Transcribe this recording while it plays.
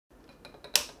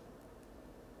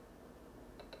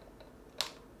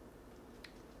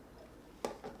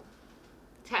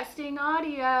Testing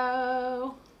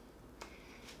audio.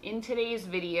 In today's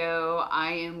video,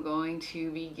 I am going to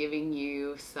be giving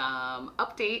you some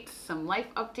updates, some life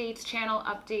updates, channel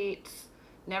updates.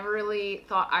 Never really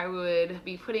thought I would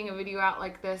be putting a video out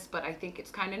like this, but I think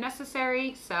it's kind of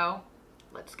necessary, so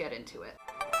let's get into it.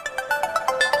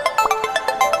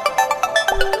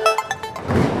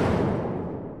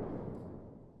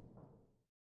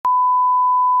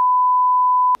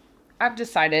 I've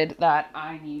decided that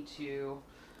I need to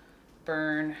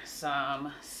burn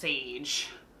some sage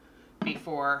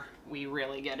before we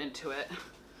really get into it.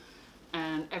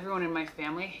 And everyone in my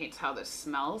family hates how this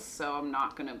smells, so I'm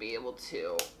not going to be able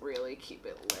to really keep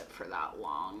it lit for that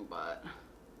long, but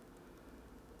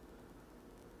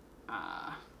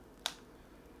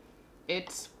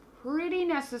it's pretty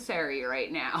necessary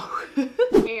right now.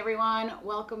 Hey everyone,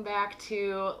 welcome back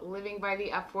to Living by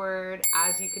the F Word.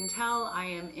 As you can tell, I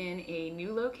am in a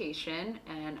new location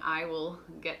and I will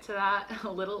get to that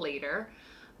a little later,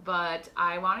 but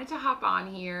I wanted to hop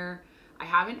on here. I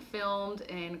haven't filmed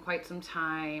in quite some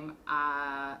time.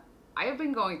 I have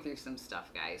been going through some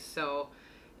stuff, guys, so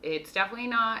it's definitely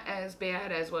not as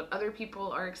bad as what other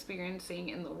people are experiencing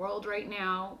in the world right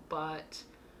now, but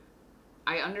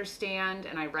I understand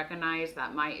and I recognize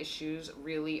that my issues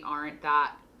really aren't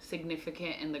that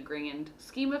significant in the grand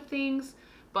scheme of things,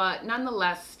 but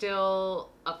nonetheless,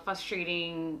 still a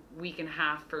frustrating week and a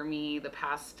half for me, the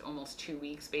past almost 2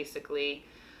 weeks basically.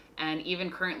 And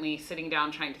even currently sitting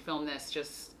down trying to film this,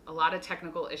 just a lot of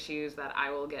technical issues that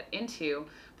I will get into.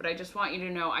 But I just want you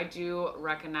to know I do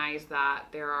recognize that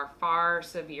there are far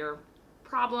severe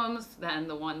problems than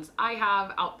the ones I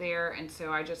have out there, and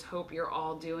so I just hope you're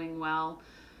all doing well.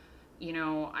 You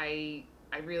know, I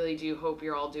really do hope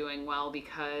you're all doing well,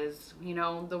 because you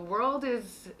know the world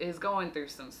is going through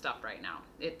some stuff right now.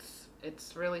 It's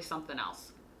really something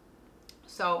else.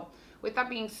 So with that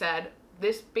being said,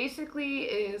 this basically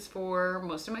is for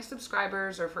most of my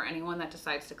subscribers or for anyone that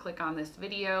decides to click on this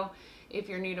video. If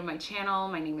you're new to my channel,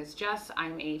 my name is Jess.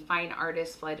 I'm a fine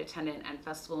artist, flight attendant, and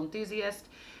festival enthusiast,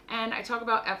 and I talk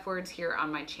about F words here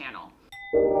on my channel.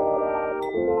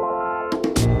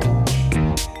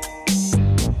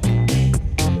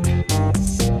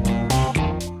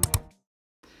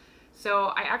 So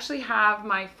I actually have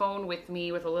my phone with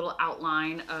me with a little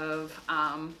outline of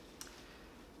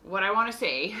what I want to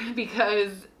say,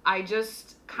 because I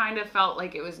just kind of felt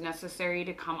like it was necessary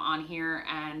to come on here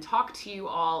and talk to you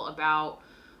all about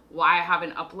why I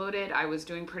haven't uploaded. I was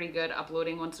doing pretty good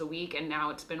uploading once a week, and now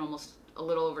it's been almost a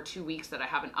little over 2 weeks that I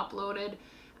haven't uploaded,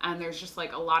 and there's just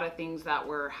like a lot of things that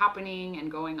were happening and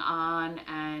going on,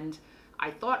 and I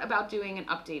thought about doing an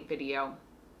update video.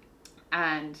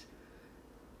 And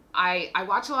I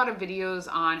watch a lot of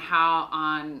videos on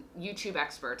YouTube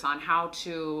experts on how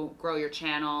to grow your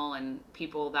channel and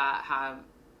people that have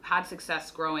had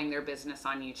success growing their business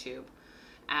on YouTube.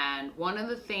 And one of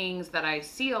the things that I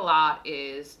see a lot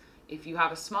is if you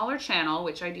have a smaller channel,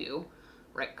 which I do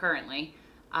right currently,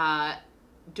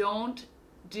 don't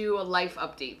do a life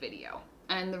update video.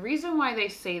 And the reason why they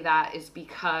say that is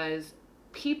because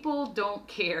people don't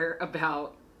care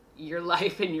about your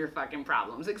life and your fucking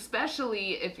problems,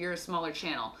 especially if you're a smaller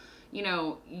channel. You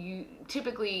know,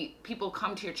 typically people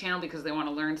come to your channel because they want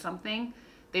to learn something.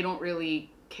 They don't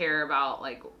really care about,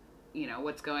 like, you know,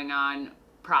 what's going on,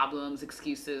 problems,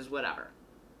 excuses, whatever.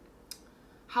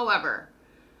 However,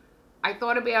 I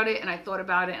thought about it and I thought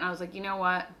about it and I was like, you know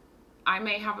what? I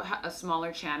may have a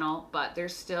smaller channel, but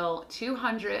there's still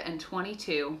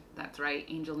 222, that's right,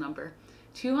 angel number,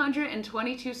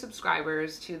 222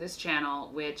 subscribers to this channel,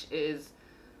 which is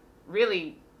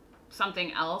really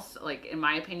something else, like, in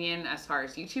my opinion, as far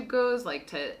as YouTube goes, like,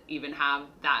 to even have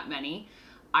that many.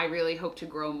 I really hope to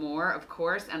grow more, of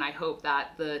course, and I hope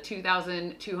that the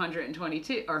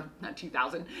 2,222, or not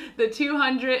 2,000, the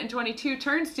 222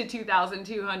 turns to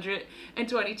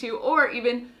 2,222, or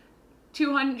even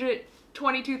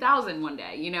 222,000 one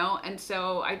day, you know? And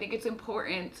so I think it's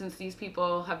important, since these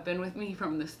people have been with me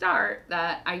from the start,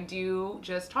 that I do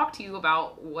just talk to you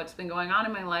about what's been going on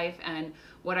in my life and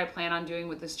what I plan on doing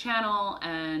with this channel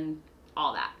and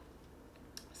all that.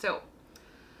 So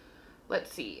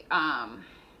let's see.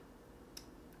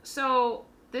 So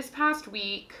this past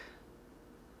week,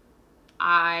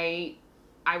 I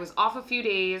was off a few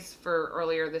days for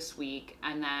earlier this week,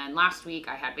 and then last week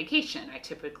I had vacation. I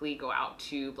typically go out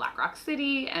to Black Rock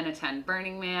City and attend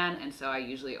Burning Man, and so I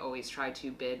usually always try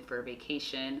to bid for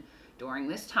vacation during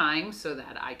this time so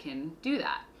that I can do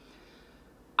that.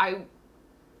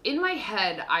 In my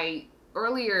head, I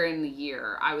earlier in the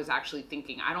year, I was actually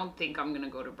thinking, I don't think I'm going to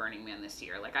go to Burning Man this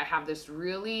year. Like, I have this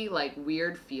really, like,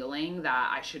 weird feeling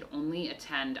that I should only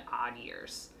attend odd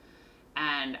years.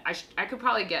 And I could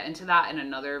probably get into that in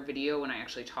another video when I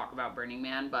actually talk about Burning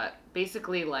Man. But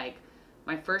basically, like,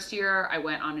 my first year, I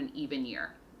went on an even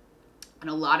year. And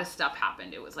a lot of stuff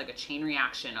happened. It was like a chain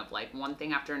reaction of, like, one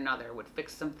thing after another would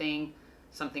fix something,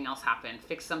 something else happened,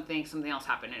 fix something, something else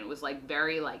happened. And it was, like,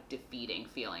 very, like, defeating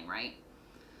feeling, right?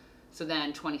 So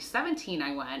then 2017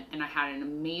 I went and I had an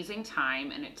amazing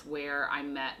time, and it's where I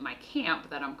met my camp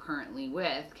that I'm currently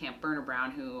with, Camp Burner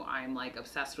Brown, who I'm like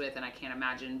obsessed with, and I can't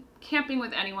imagine camping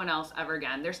with anyone else ever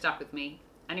again. They're stuck with me.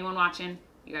 Anyone watching?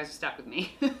 You guys are stuck with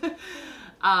me.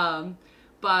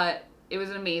 But it was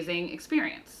an amazing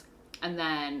experience. And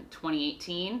then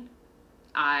 2018,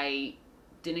 I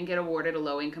didn't get awarded a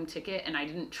low income ticket, and I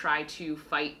didn't try to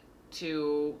fight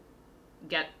to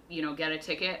get a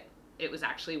ticket. It was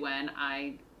actually when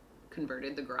I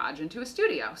converted the garage into a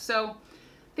studio. So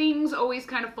things always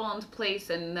kind of fall into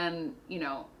place and then,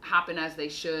 happen as they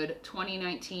should.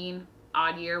 2019,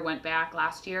 odd year, went back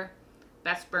last year.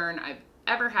 Best burn I've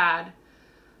ever had.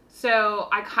 So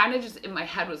I kind of just in my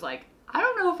head was like, I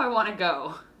don't know if I want to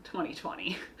go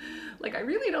 2020. Like, I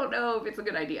really don't know if it's a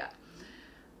good idea.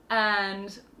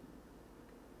 And,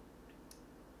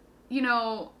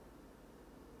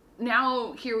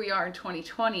 now here we are in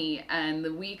 2020, and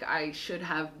the week I should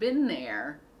have been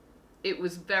there, it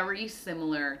was very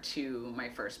similar to my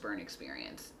first burn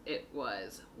experience. It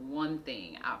was one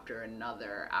thing after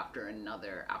another, after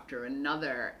another, after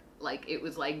another. Like, it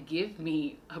was like, give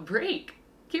me a break.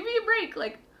 Give me a break.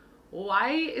 Like,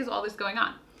 why is all this going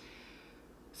on?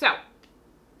 So,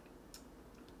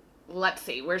 let's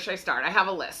see. Where should I start? I have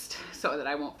a list so that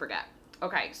I won't forget.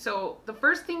 Okay, so the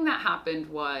first thing that happened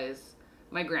was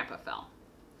my grandpa fell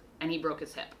and he broke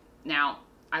his hip. Now,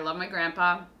 I love my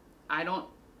grandpa.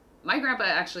 My grandpa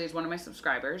actually is one of my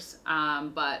subscribers,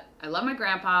 but I love my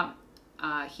grandpa.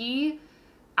 He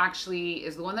actually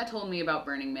is the one that told me about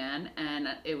Burning Man, and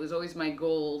it was always my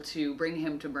goal to bring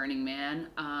him to Burning Man.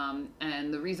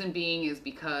 And the reason being is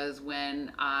because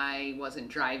when I wasn't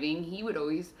driving, he would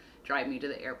always drive me to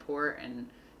the airport, and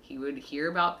he would hear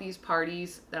about these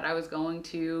parties that I was going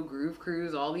to, Groove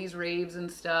Cruise, all these raves and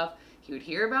stuff. He would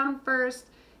hear about them first.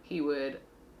 He would,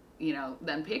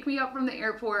 then pick me up from the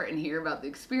airport and hear about the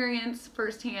experience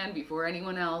firsthand before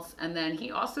anyone else. And then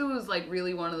he also was like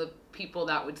really one of the people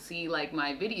that would see like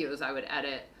my videos I would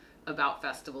edit about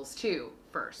festivals too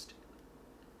first.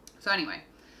 So anyway,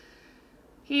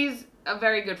 he's a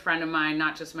very good friend of mine,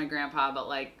 not just my grandpa, but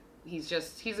like he's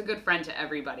a good friend to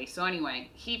everybody. So anyway,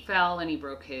 he fell and he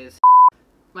broke his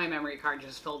my memory card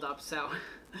just filled up, so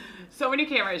many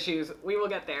camera issues. We will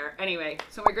get there. Anyway,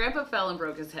 so my grandpa fell and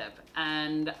broke his hip,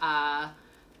 and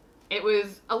it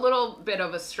was a little bit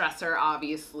of a stressor,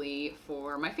 obviously,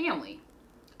 for my family.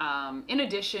 In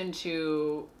addition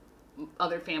to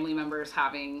other family members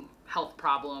having health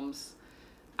problems,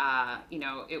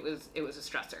 it was a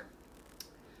stressor.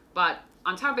 But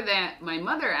on top of that, my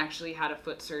mother actually had a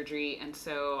foot surgery, and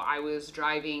so I was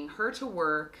driving her to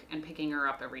work and picking her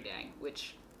up every day,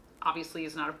 which obviously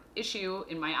is not an issue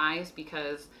in my eyes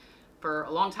because for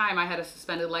a long time I had a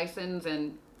suspended license,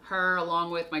 and her, along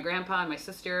with my grandpa and my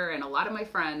sister and a lot of my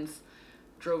friends,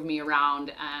 drove me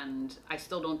around, and I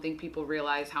still don't think people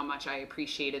realize how much I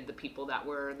appreciated the people that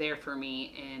were there for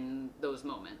me in those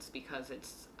moments because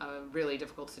it's a really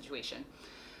difficult situation.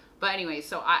 But anyway,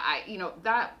 so I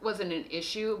that wasn't an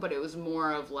issue, but it was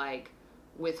more of like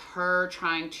with her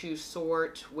trying to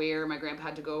sort where my grandpa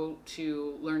had to go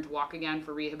to learn to walk again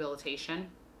for rehabilitation.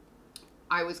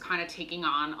 I was kind of taking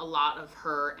on a lot of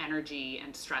her energy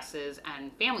and stresses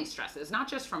and family stresses, not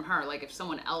just from her. Like if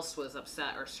someone else was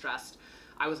upset or stressed,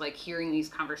 I was like hearing these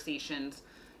conversations,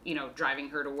 driving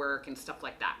her to work and stuff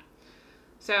like that.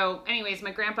 So anyways,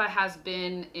 my grandpa has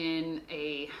been in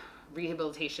a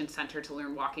rehabilitation center to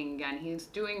learn walking again. He's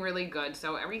doing really good.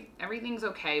 So everything's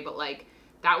okay, but like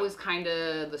that was kind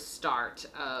of the start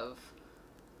of,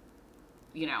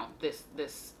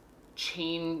 this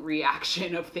chain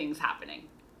reaction of things happening.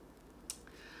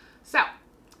 So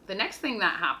the next thing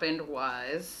that happened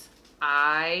was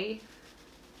I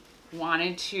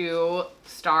wanted to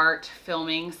start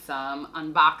filming some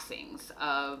unboxings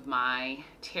of my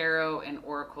tarot and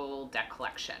oracle deck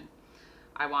collection.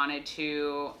 I wanted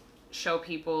to show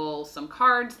people some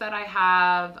cards that I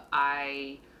have.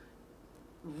 I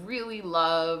really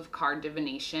love card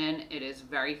divination. It is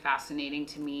very fascinating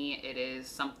to me. It is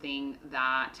something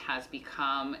that has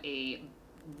become a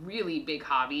really big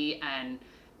hobby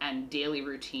and daily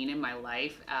routine in my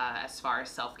life as far as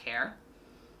self-care.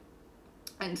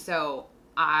 And so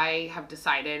I have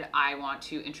decided I want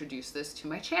to introduce this to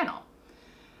my channel.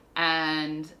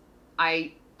 And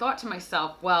I thought to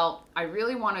myself, well, I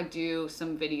really want to do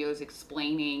some videos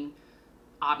explaining,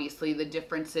 obviously, the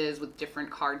differences with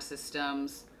different card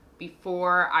systems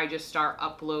before I just start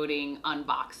uploading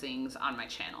unboxings on my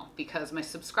channel, because my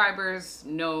subscribers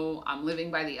know I'm living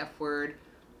by the F word.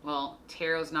 Well,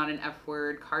 tarot's not an F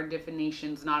word, card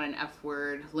divination's not an F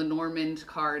word, Lenormand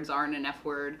cards aren't an F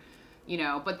word, you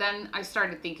know. But then I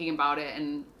started thinking about it,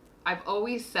 and I've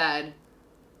always said,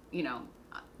 you know,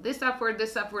 this F word,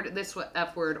 this F word, this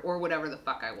F word, or whatever the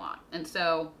fuck I want. And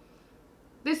so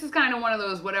this is kind of one of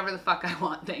those whatever the fuck I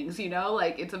want things, you know,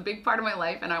 like it's a big part of my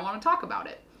life and I want to talk about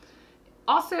it.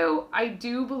 Also, I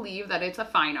do believe that it's a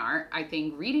fine art. I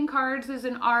think reading cards is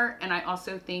an art, and I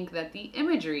also think that the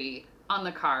imagery on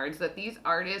the cards that these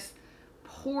artists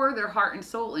pour their heart and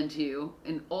soul into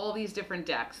in all these different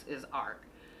decks is art.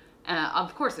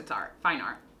 Of course it's art, fine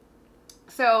art.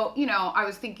 So, you know, I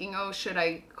was thinking, oh, should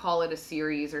I call it a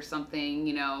series or something,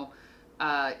 you know,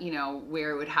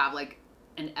 where it would have like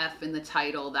an F in the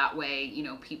title. That way, you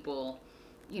know, people,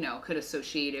 you know, could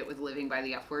associate it with living by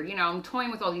the F word. You know, I'm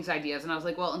toying with all these ideas, and I was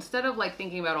like, well, instead of like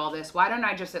thinking about all this, why don't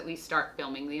I just at least start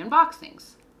filming the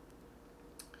unboxings?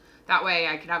 That way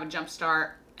I could have a jump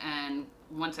start, and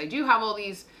once I do have all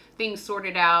these things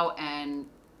sorted out and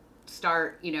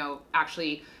start, you know,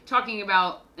 actually talking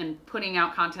about and putting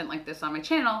out content like this on my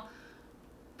channel,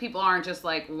 people aren't just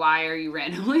like, why are you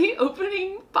randomly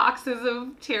opening boxes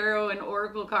of tarot and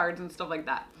oracle cards and stuff like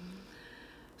that?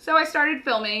 So I started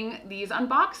filming these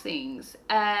unboxings,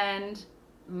 and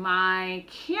my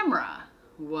camera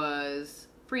was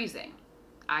freezing.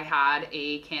 I had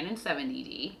a Canon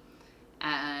 70D,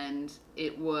 and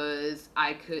it was,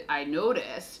 I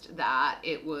noticed that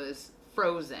it was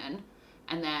frozen,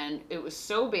 and then it was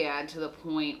so bad to the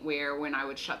point where when I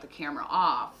would shut the camera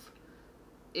off,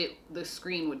 the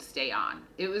screen would stay on.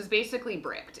 It was basically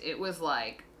bricked. It was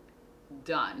like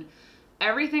done.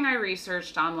 Everything I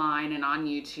researched online and on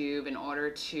YouTube in order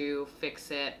to fix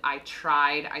it, I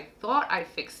tried. I thought I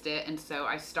fixed it, and so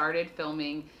I started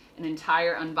filming an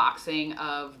entire unboxing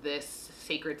of this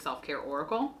Sacred Self-Care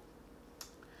Oracle,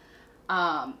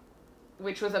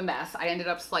 which was a mess. I ended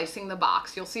up slicing the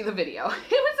box. You'll see the video.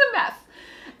 It was a mess.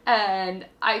 And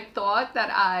I thought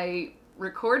that I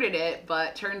recorded it,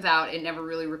 but turns out it never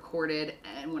really recorded,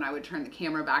 and when I would turn the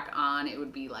camera back on, it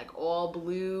would be like all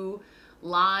blue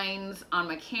lines on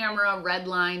my camera, red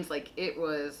lines, like it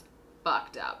was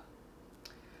fucked up.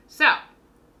 So,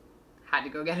 had to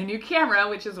go get a new camera,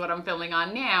 which is what I'm filming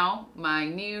on now, my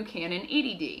new Canon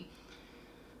 80D.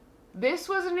 This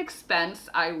was an expense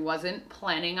I wasn't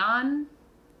planning on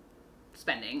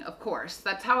spending, of course.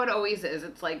 That's how it always is.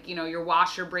 It's like, you know, your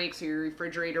washer breaks or your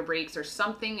refrigerator breaks or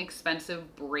something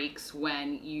expensive breaks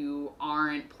when you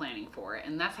aren't planning for it.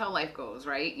 And that's how life goes,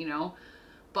 right? You know?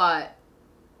 But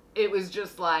it was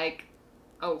just like,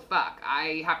 oh fuck,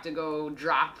 I have to go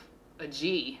drop a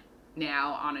G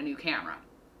now on a new camera.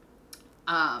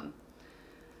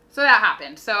 So that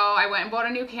happened. So I went and bought a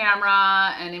new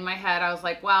camera, and in my head I was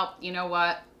like, well, you know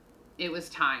what? It was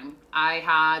time. I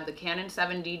had the Canon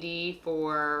 7DD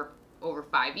for over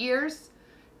 5 years.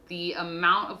 The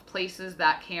amount of places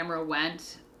that camera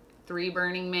went, 3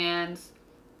 Burning Mans,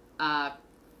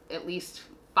 at least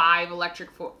 5 electric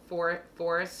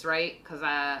forests, right? Because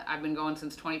I've been going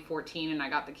since 2014, and I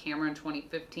got the camera in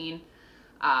 2015.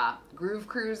 Groove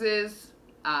cruises,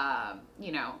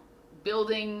 you know,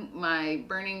 building my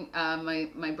Burning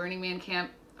Man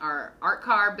camp, our art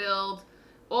car build,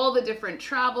 all the different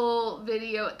travel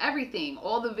video, everything,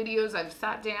 all the videos I've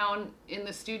sat down in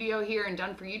the studio here and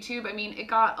done for YouTube. I mean, I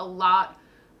got a lot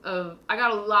of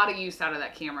use out of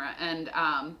that camera, and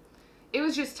it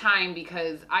was just time,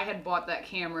 because I had bought that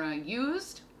camera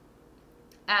used,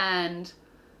 and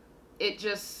it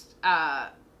just,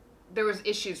 there was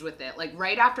issues with it. Like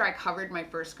right after I covered my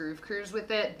first Groove Cruise with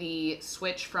it, the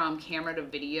switch from camera to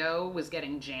video was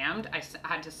getting jammed. I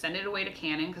had to send it away to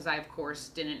Canon, because I, of course,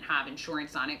 didn't have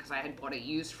insurance on it, because I had bought it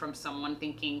used from someone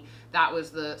thinking that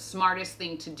was the smartest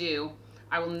thing to do.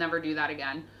 I will never do that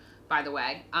again, by the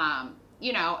way.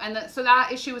 You know, and so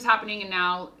that issue was happening, and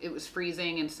now it was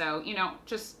freezing, and so, you know,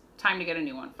 just time to get a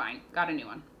new one. Fine, got a new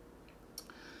one.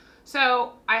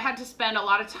 So I had to spend a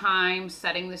lot of time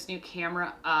setting this new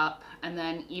camera up, and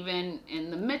then even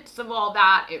in the midst of all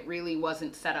that, it really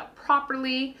wasn't set up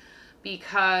properly,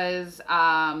 because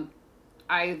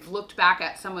I've looked back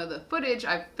at some of the footage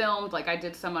I've filmed. Like I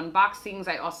did some unboxings.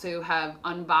 I also have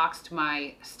unboxed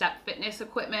my step fitness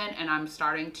equipment, and I'm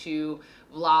starting to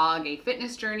vlog a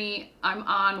fitness journey I'm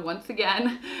on once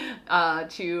again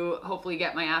to hopefully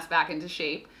get my ass back into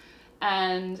shape.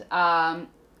 And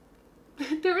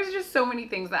there was just so many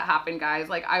things that happened, guys.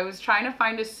 Like, I was trying to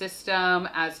find a system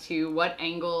as to what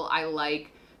angle I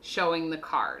like showing the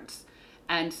cards.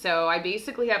 And so I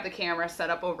basically have the camera set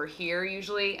up over here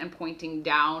usually and pointing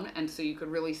down, and so you could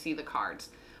really see the cards.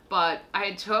 But I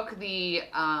had took the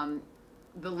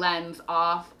lens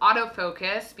off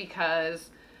autofocus because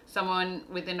someone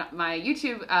within my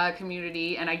YouTube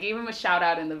community, and I gave him a shout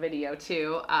out in the video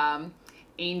too,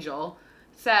 Angel,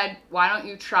 said, why don't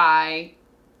you try,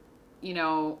 you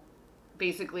know,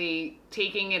 basically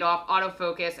taking it off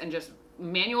autofocus and just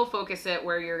manual focus it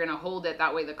where you're gonna hold it,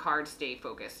 that way the cards stay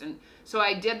focused. And so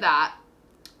I did that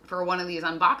for one of these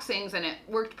unboxings and it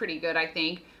worked pretty good, I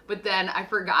think, but then I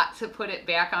forgot to put it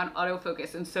back on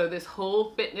autofocus. And so this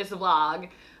whole fitness vlog,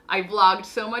 I vlogged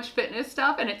so much fitness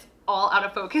stuff and it's all out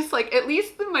of focus. Like, at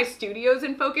least my studio's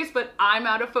in focus, but I'm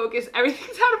out of focus,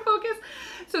 everything's out of focus.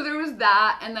 So there was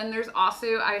that, and then there's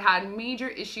also, I had major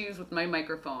issues with my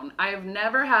microphone. I have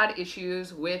never had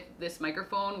issues with this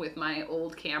microphone with my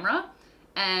old camera,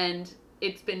 and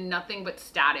it's been nothing but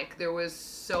static. There was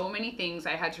so many things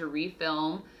I had to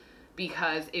refilm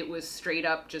because it was straight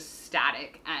up just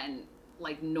static and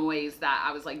like noise that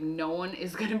I was like, no one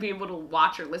is gonna be able to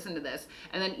watch or listen to this.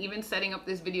 And then even setting up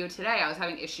this video today, I was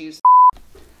having issues.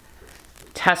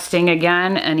 Testing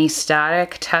again, any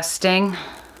static, testing.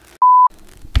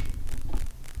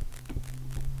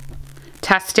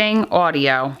 Testing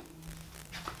audio.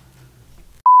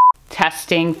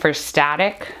 Testing for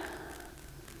static.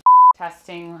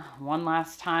 Testing one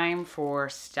last time for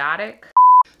static.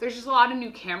 There's just a lot of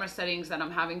new camera settings that I'm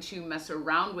having to mess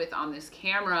around with on this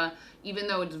camera. Even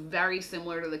though it's very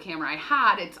similar to the camera I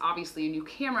had, it's obviously a new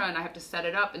camera and I have to set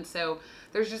it up. And so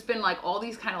there's just been like all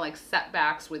these kind of like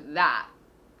setbacks with that.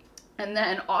 And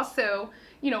then also,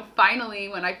 you know, finally,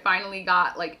 when I finally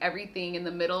got like everything in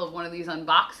the middle of one of these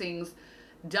unboxings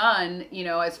done, you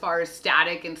know, as far as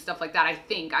static and stuff like that,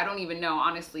 I don't even know,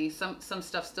 honestly. Some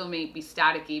stuff still may be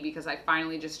staticky because I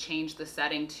finally just changed the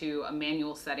setting to a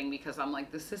manual setting because I'm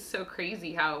like, this is so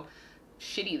crazy how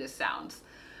shitty this sounds.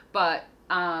 But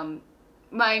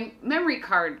my memory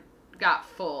card got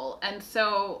full, and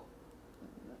so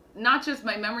not just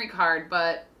my memory card,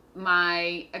 but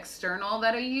my external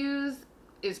that I use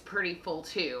is pretty full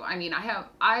too. I mean, I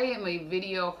am a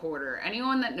video hoarder.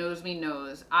 Anyone that knows me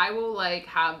knows I will like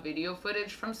have video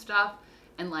footage from stuff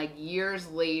and like years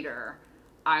later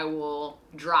I will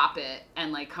drop it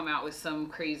and like come out with some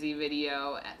crazy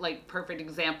video. Like, perfect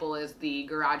example is the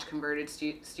Garage Converted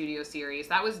Studio series.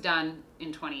 That was done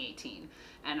in 2018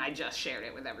 and I just shared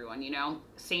it with everyone, you know?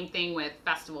 Same thing with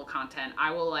festival content.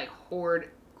 I will like hoard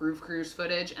Groove Cruise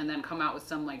footage and then come out with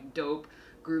some like dope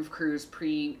Groove Cruise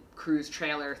pre-cruise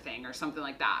trailer thing or something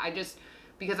like that.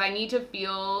 Because I need to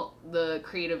feel the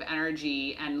creative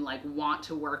energy and like want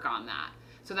to work on that.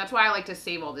 So that's why I like to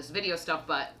save all this video stuff,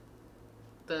 but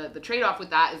the trade-off with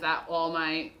that is that all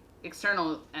my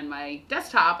external and my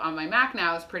desktop on my Mac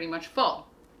now is pretty much full.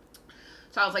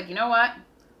 So I was like, you know what?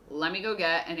 Let me go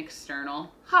get an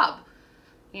external hub.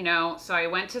 You know, so I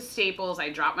went to Staples. I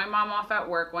dropped my mom off at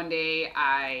work one day.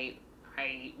 I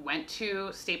went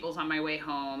to Staples on my way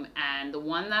home, and the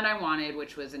one that I wanted,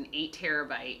 which was an 8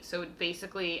 terabyte, so it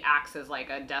basically acts as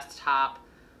like a desktop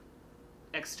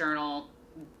external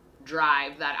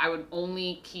drive that I would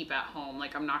only keep at home.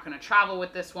 Like, I'm not going to travel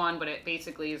with this one, but it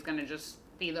basically is going to just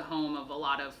be the home of a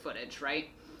lot of footage, right?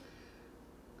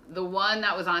 The one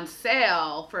that was on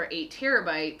sale for 8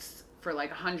 terabytes for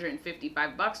like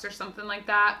 155 bucks or something like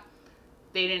that,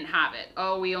 they didn't have it.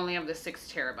 Oh, we only have the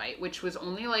 6 terabyte, which was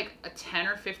only like a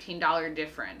 $10 or $15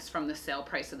 difference from the sale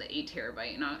price of the 8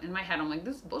 terabyte. And in my head, I'm like,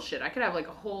 this is bullshit. I could have like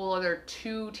a whole other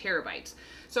 2 terabytes.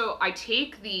 So I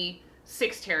take the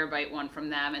 6 terabyte one from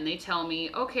them and they tell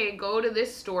me, okay, go to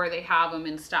this store. They have them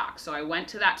in stock. So I went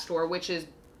to that store, which is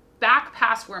back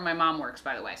past where my mom works,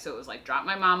 by the way. So it was like, drop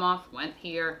my mom off, went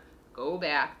here, go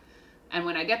back. And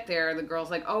when I get there, the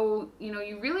girl's like, oh, you know,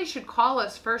 you really should call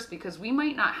us first because we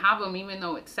might not have them even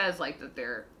though it says like that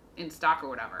they're in stock or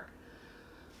whatever.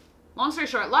 Long story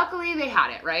short, luckily they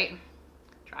had it, right?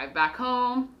 Drive back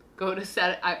home, go to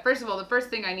set it. First of all, the first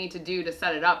thing I need to do to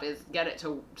set it up is get it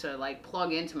to like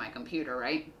plug into my computer,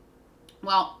 right?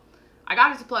 Well, I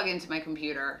got it to plug into my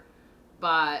computer,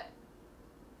 but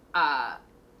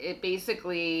it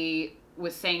basically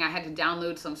was saying I had to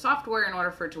download some software in order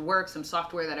for it to work, some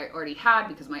software that I already had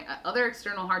because my other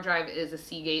external hard drive is a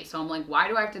Seagate. So I'm like, why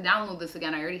do I have to download this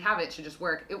again? I already have it, it should just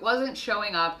work. It wasn't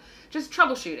showing up, just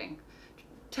troubleshooting.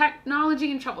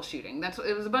 technology and troubleshooting.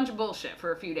 It was a bunch of bullshit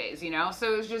for a few days, you know?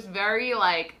 So it was just very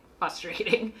like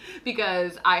frustrating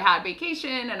because I had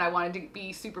vacation and I wanted to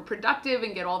be super productive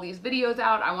and get all these videos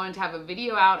out. I wanted to have a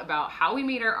video out about how we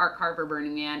made our art card for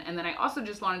Burning Man. And then I also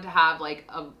just wanted to have like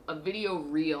a video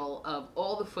reel of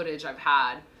all the footage I've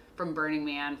had from Burning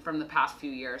Man from the past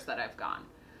few years that I've gone.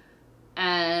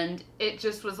 And it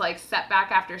just was like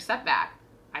setback after setback.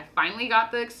 I finally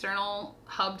got the external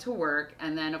hub to work,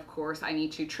 and then of course I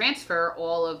need to transfer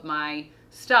all of my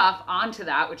stuff onto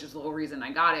that, which is the whole reason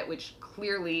I got it, which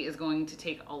clearly is going to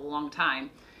take a long time.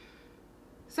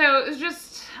 So it was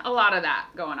just a lot of that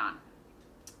going on.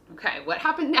 Okay, what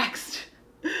happened next?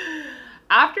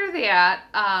 After that,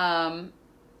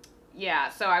 yeah,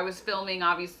 so I was filming,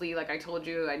 obviously, like I told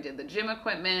you, I did the gym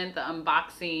equipment, the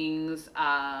unboxings,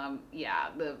 yeah,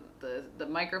 the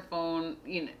microphone,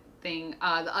 you know, thing.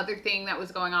 The other thing that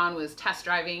was going on was test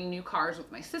driving new cars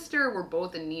with my sister. We're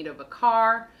both in need of a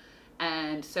car.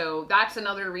 And so that's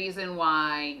another reason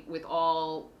why with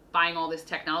buying all this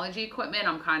technology equipment,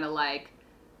 I'm kind of like,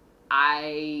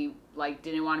 I like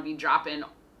didn't want to be dropping,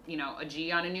 you know, a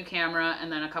G on a new camera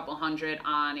and then a couple hundred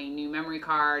on a new memory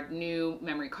card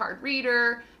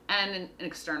reader, and an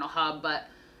external hub. But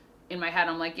in my head,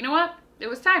 I'm like, you know what? It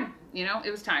was time, you know, it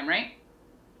was time, right?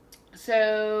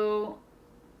 So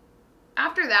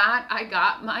after that, I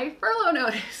got my furlough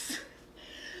notice,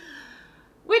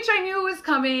 which I knew was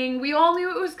coming. We all knew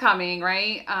it was coming,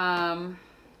 right?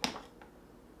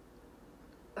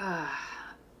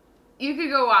 You could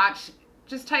go watch,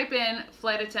 just type in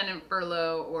flight attendant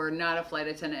furlough or not a flight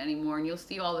attendant anymore, and you'll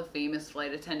see all the famous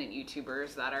flight attendant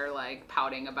YouTubers that are like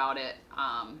pouting about it.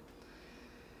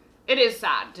 It is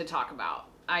sad to talk about.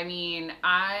 I mean,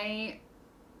 I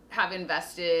have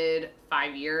invested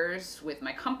 5 years with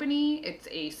my company. It's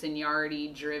a seniority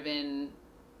driven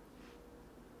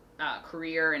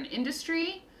career and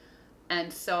industry.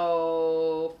 And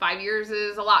so 5 years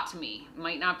is a lot to me.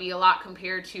 Might not be a lot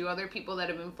compared to other people that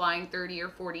have been flying 30 or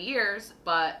 40 years,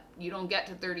 but you don't get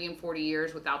to 30 and 40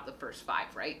 years without the first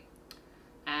 5, right?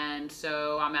 And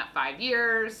so I'm at 5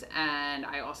 years, and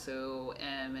I also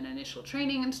am an initial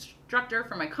training instructor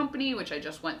for my company, which I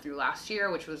just went through last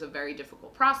year, which was a very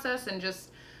difficult process. And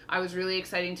just, I was really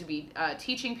excited to be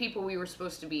teaching people. We were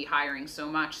supposed to be hiring so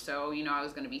much. So, you know, I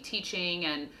was going to be teaching,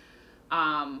 and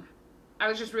I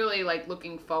was just really like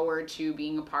looking forward to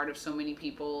being a part of so many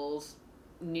people's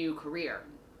new career.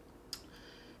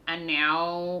 And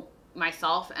now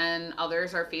myself and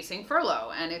others are facing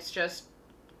furlough, and it's just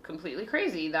completely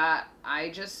crazy that I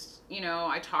just, you know,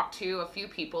 I talked to a few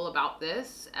people about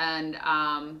this, and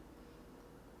a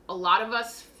lot of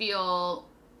us feel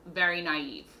very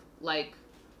naive. Like,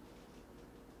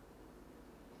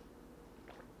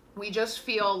 we just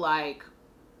feel like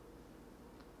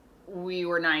we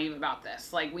were naive about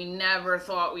this. Like, we never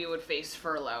thought we would face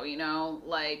furlough, you know?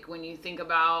 Like, when you think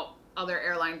about other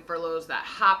airline furloughs that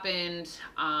happened,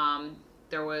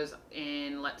 there was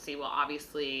in, let's see, well,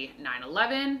 obviously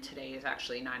 9/11. Today is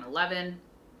actually 9/11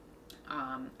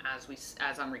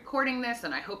 as I'm recording this,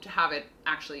 and I hope to have it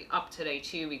actually up today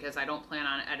too, because I don't plan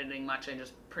on editing much. I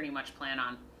just pretty much plan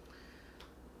on,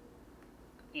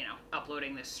 you know,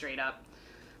 uploading this straight up.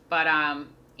 But,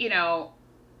 you know,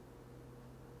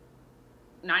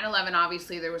 9/11,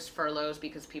 obviously there was furloughs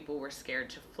because people were scared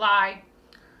to fly.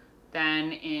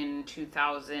 Then in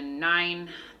 2009,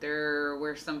 there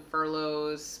were some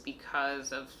furloughs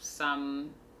because of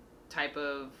some type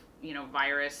of, you know,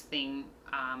 virus thing.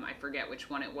 I forget which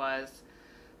one it was.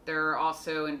 There are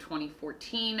also in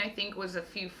 2014, I think, was a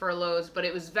few furloughs, but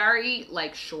it was very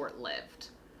like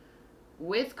short-lived.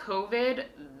 With COVID,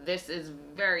 this is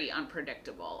very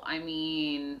unpredictable. I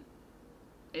mean,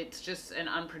 it's just an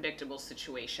unpredictable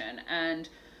situation. And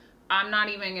I'm not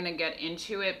even going to get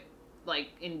into it like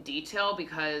in detail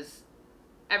because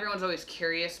everyone's always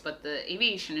curious, but the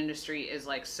aviation industry is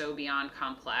like so beyond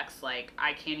complex. Like,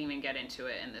 I can't even get into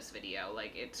it in this video.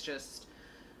 Like, it's just,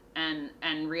 and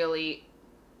really,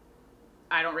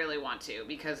 I don't really want to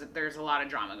because there's a lot of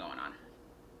drama going on.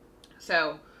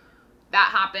 So that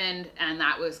happened, and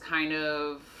that was kind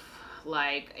of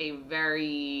like a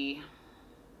very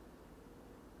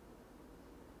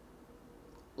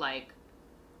like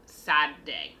sad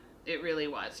day. It really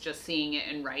was, just seeing it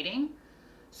in writing.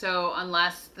 So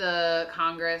unless the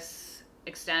Congress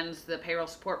extends the payroll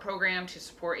support program to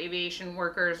support aviation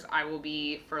workers, I will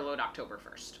be furloughed October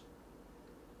 1st.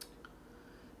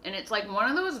 And it's like one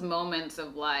of those moments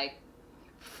of like,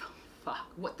 fuck,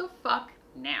 what the fuck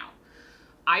now?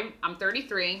 I'm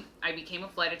 33. I became a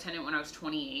flight attendant when I was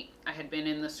 28. I had been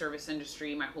in the service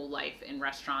industry my whole life in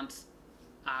restaurants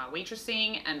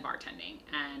waitressing and bartending.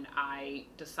 And I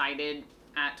decided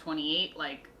at 28,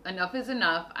 like, enough is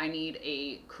enough. I need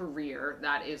a career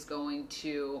that is going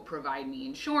to provide me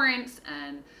insurance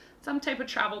and some type of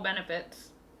travel benefits.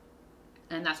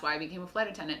 And that's why I became a flight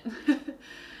attendant.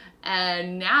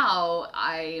 And now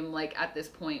I'm like at this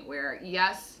point where,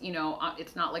 yes, you know,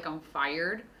 it's not like I'm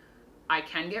fired. I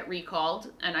can get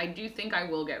recalled, and I do think I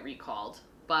will get recalled,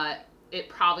 but it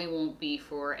probably won't be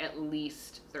for at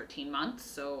least 13 months,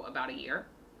 so about a year.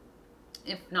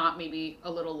 If not, maybe a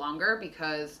little longer,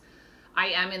 because I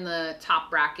am in the top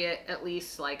bracket, at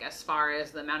least like as far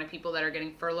as the amount of people that are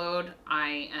getting furloughed.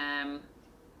 I am,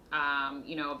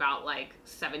 you know, about like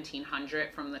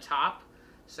 1,700 from the top.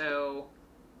 So,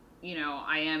 you know,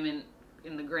 I am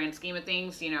in the grand scheme of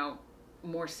things, you know,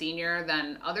 more senior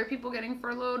than other people getting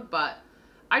furloughed, but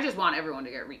I just want everyone to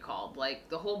get recalled. Like,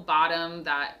 the whole bottom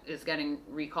that is getting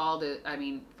recalled,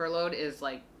 furloughed, is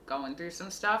like going through some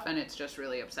stuff, and it's just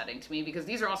really upsetting to me, because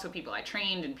these are also people I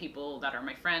trained and people that are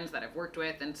my friends that I've worked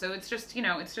with, and so it's just, you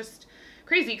know, it's just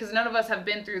crazy because none of us have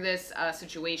been through this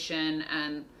situation,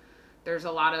 and there's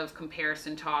a lot of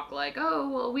comparison talk like, oh,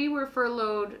 well, we were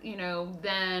furloughed, you know,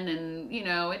 then, and, you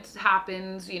know, it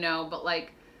happens, you know, but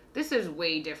like, this is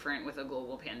way different with a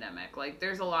global pandemic. Like,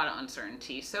 there's a lot of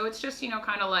uncertainty. So it's just, you know,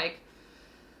 kind of like,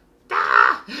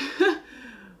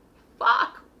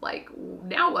 fuck, like,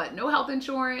 now what? No health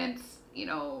insurance, you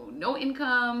know, no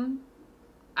income.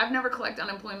 I've never collected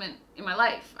unemployment in my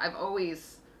life. I've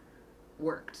always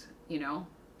worked, you know,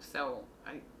 so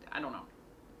I don't know.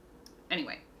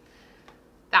 Anyway,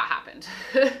 that happened.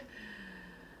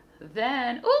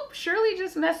 Then, Shirley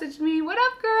just messaged me. What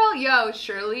up, girl? Yo,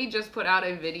 Shirley just put out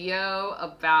a video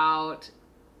about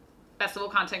festival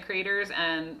content creators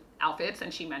and outfits,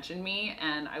 and she mentioned me,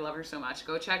 and I love her so much.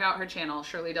 Go check out her channel,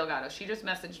 Shirley Delgado. She just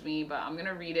messaged me, but I'm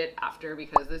gonna read it after,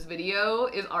 because this video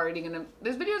is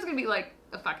gonna be like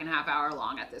a fucking half hour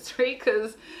long at this rate,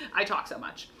 because I talk so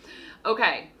much.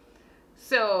 Okay,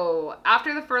 so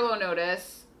after the furlough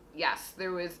notice, yes,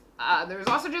 there was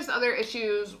also just other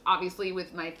issues, obviously,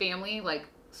 with my family. Like,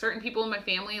 certain people in my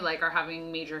family, like, are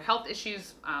having major health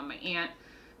issues. My aunt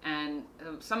and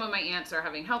some of my aunts are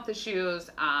having health issues.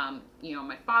 You know,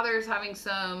 my father's having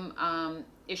some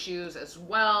issues as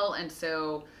well. And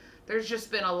so there's just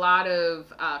been a lot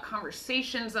of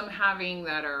conversations I'm having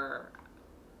that are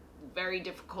very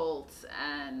difficult,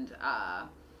 and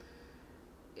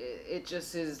it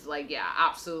just is like, yeah,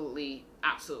 absolutely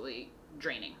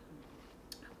draining.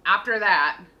 After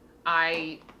that,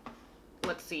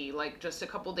 let's see, like just a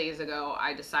couple days ago,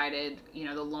 I decided, you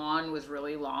know, the lawn was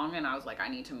really long, and I was like, I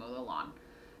need to mow the lawn.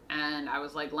 And I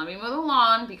was like, let me mow the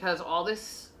lawn, because all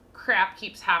this crap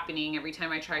keeps happening every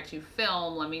time I try to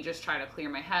film. Let me just try to clear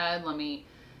my head. Let me,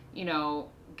 you know,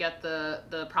 get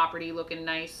the property looking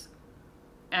nice.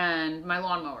 And my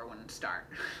lawnmower wouldn't start.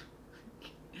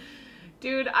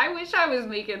 Dude, I wish I was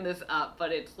making this up,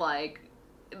 but it's like,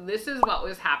 this is what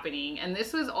was happening, and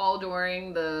this was all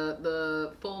during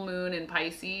the full moon in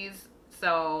Pisces.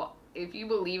 So if you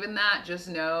believe in that, just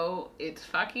know it's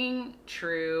fucking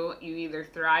true. You either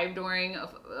thrive during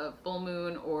a full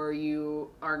moon, or you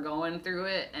are going through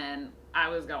it, and I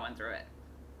was going through it.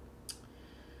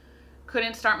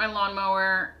 Couldn't start my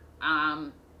lawnmower,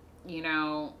 you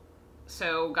know,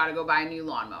 so gotta go buy a new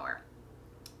lawnmower.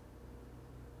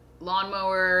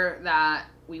 Lawnmower that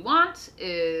we want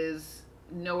is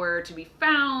nowhere to be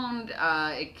found.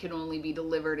 It can only be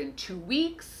delivered in 2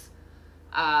 weeks,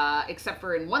 except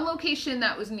for in one location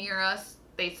that was near us.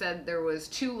 They said there was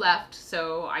 2 left,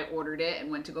 so I ordered it and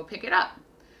went to go pick it up.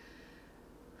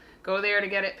 Go there to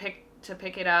get it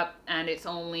pick it up, and it's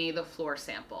only the floor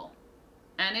sample.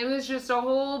 And it was just a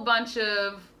whole bunch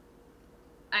of,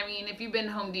 I mean, if you've been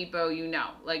to Home Depot, you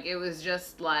know, like, it was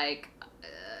just like,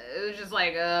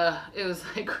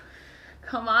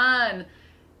 come on.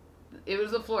 It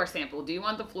was the floor sample. Do you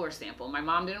want the floor sample? My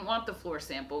mom didn't want the floor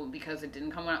sample because it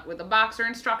didn't come out with a box or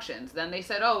instructions. Then they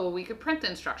said, oh, well, we could print the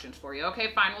instructions for you.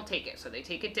 Okay, fine, we'll take it. So they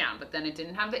take it down, but then it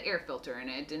didn't have the air filter in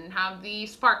it. It didn't have the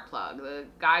spark plug. The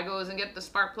guy goes and gets the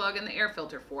spark plug and the air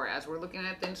filter for it. As we're looking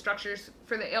at the instructions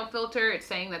for the air filter, it's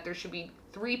saying that there should be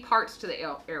 3 parts to the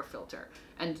air filter.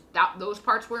 And those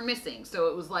parts were missing. So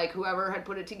it was like whoever had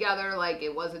put it together, like,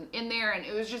 it wasn't in there, and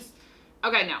it was just,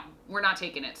 okay, no, we're not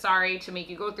taking it. Sorry to make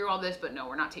you go through all this, but no,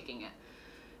 we're not taking it.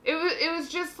 It was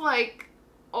just like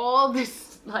all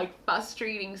this like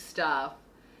frustrating stuff,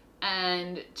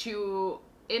 and to,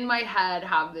 in my head,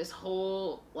 have this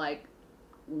whole like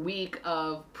week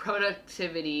of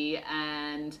productivity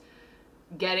and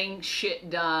getting shit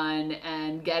done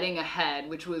and getting ahead,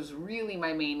 which was really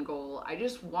my main goal. I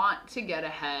just want to get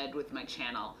ahead with my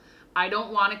channel. I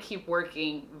don't want to keep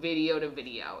working video to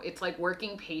video. It's like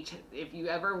working paycheck. If you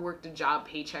ever worked a job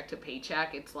paycheck to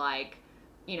paycheck, it's like,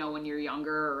 you know, when you're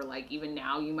younger, or like even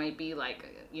now, you might be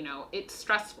like, you know, it's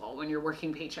stressful when you're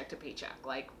working paycheck to paycheck.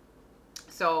 Like,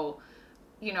 so,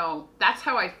 you know, that's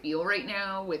how I feel right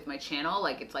now with my channel.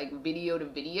 Like, it's like video to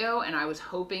video, and I was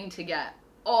hoping to get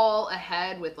all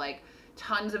ahead with like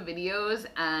tons of videos,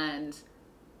 and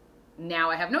now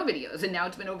I have no videos, and now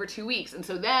it's been over 2 weeks. And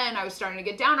so then I was starting to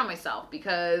get down on myself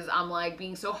because I'm like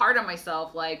being so hard on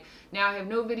myself. Like, now I have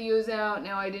no videos out.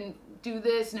 Now I didn't do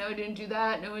this. No, I didn't do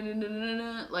that. No, I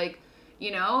didn't, like,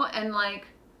 you know, and like,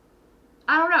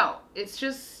 I don't know. It's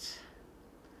just,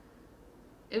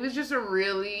 it was just a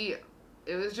really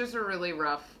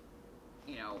rough,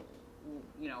 you know,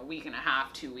 week and a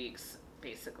half, 2 weeks,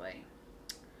 basically.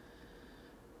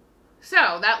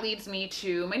 So that leads me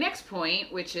to my next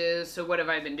point, which is, so what have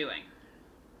I been doing?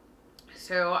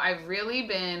 So I've really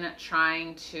been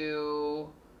trying to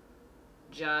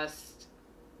just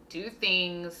do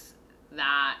things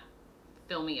that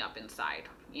fill me up inside,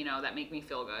 you know, that make me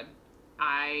feel good.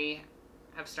 I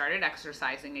have started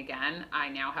exercising again. I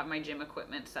now have my gym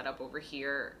equipment set up over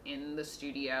here in the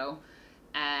studio,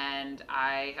 and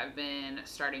I have been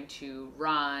starting to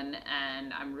run,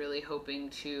 and I'm really hoping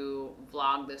to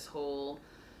vlog this whole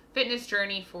fitness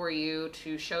journey for you,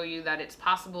 to show you that it's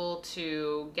possible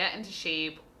to get into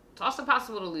shape. It's also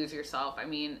possible to lose yourself. I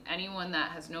mean, anyone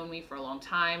that has known me for a long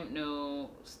time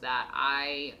knows that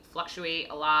I fluctuate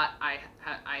a lot.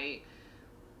 I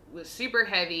was super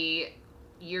heavy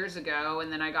years ago,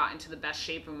 and then I got into the best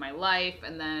shape of my life,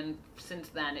 and then since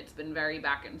then it's been very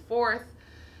back and forth.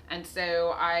 And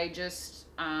so I just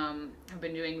have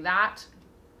been doing that.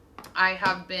 I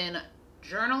have been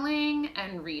journaling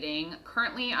and reading.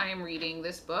 Currently, I am reading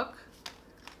this book,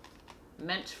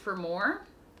 Meant for More.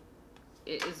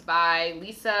 It is by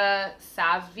Lisa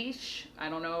Savvish. I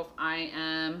don't know if I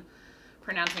am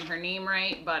pronouncing her name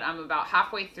right, but I'm about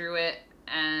halfway through it,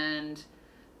 and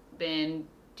been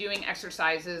doing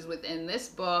exercises within this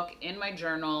book in my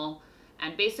journal.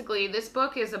 And basically, this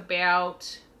book is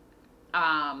about,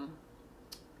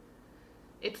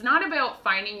 it's not about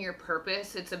finding your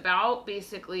purpose. It's about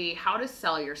basically how to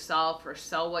sell yourself, or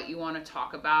sell what you want to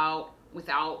talk about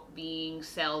without being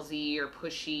salesy or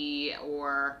pushy.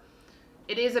 Or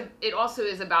it also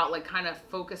is about like kind of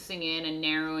focusing in and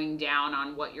narrowing down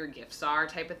on what your gifts are,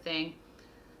 type of thing.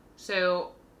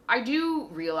 So I do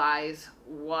realize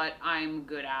what I'm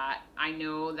good at. I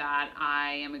know that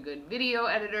I am a good video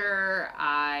editor.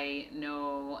 I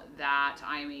know that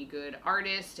I'm a good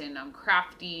artist, and I'm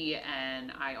crafty,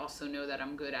 and I also know that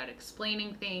I'm good at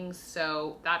explaining things.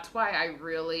 So that's why I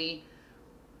really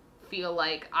feel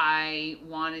like I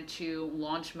wanted to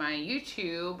launch my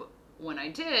YouTube when I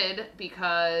did,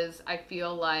 because I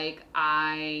feel like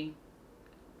I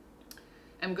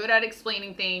am good at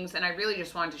explaining things, and I really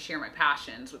just wanted to share my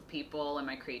passions with people and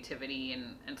my creativity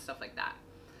and stuff like that.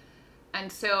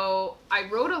 And so I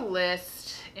wrote a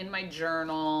list in my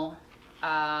journal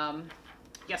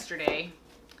yesterday,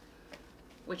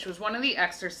 which was one of the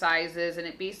exercises, and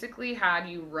it basically had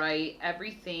you write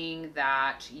everything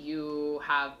that you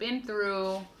have been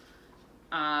through,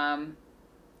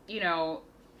 you know,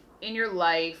 in your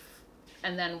life,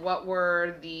 and then what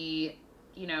were the,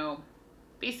 you know,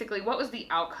 basically, what was the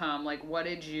outcome? Like, what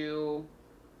did you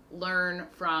learn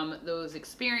from those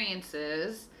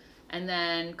experiences? And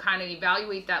then kind of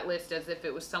evaluate that list as if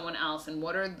it was someone else, and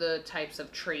what are the types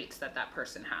of traits that that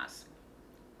person has.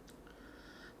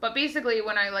 But basically,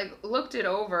 when I like looked it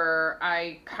over,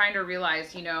 I kind of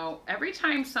realized, you know, every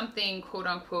time something quote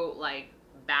unquote like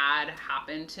bad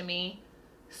happened to me,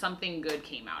 something good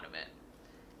came out of it.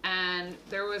 And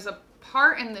there was a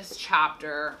part in this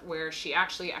chapter where she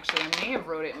actually I may have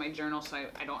wrote it in my journal, so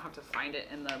I don't have to find it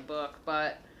in the book,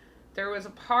 but there was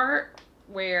a part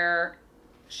where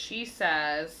she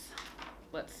says,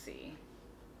 let's see,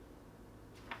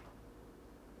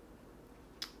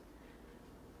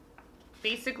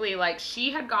 basically like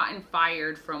she had gotten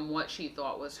fired from what she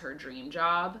thought was her dream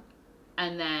job,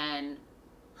 and then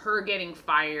her getting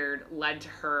fired led to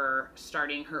her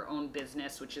starting her own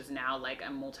business, which is now like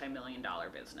a multi-million-dollar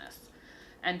business.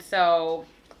 And so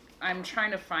I'm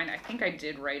trying to find, I think I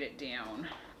did write it down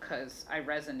because I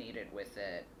resonated with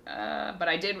it. But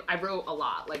I wrote a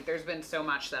lot. Like, there's been so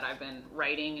much that I've been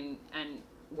writing and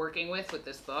working with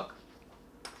this book.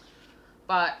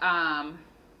 But,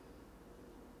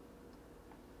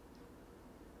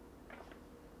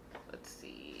 let's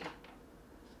see.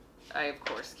 I, of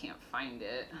course, can't find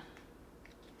it.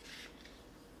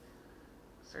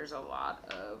 So there's a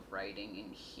lot of writing in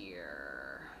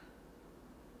here.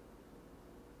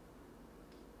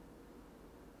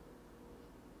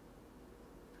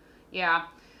 Yeah.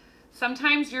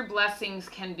 Sometimes your blessings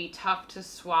can be tough to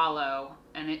swallow,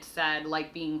 and it said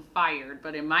like being fired,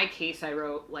 but in my case I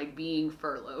wrote like being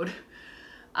furloughed.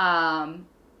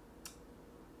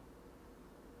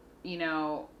 You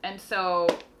know, and so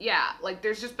yeah, like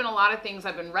there's just been a lot of things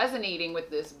I've been resonating with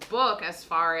this book as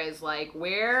far as like,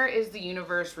 where is the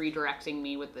universe redirecting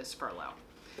me with this furlough?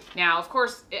 Now, of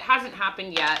course, it hasn't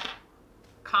happened yet.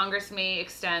 Congress may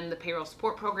extend the payroll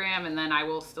support program, and then I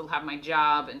will still have my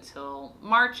job until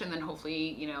March, and then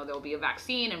hopefully, you know, there'll be a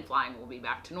vaccine and flying will be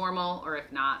back to normal, or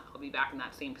if not, I'll be back in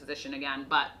that same position again.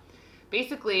 But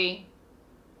basically,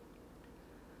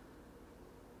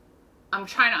 I'm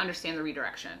trying to understand the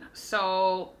redirection.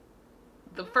 So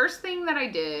the first thing that I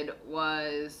did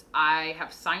was I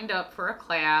have signed up for a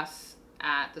class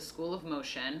at the School of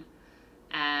Motion,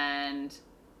 and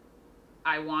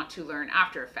I want to learn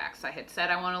After Effects. I had said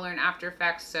I want to learn After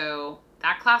Effects, so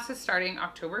that class is starting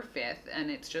October 5th, and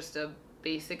it's just a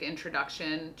basic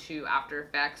introduction to After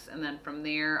Effects, and then from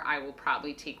there I will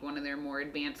probably take one of their more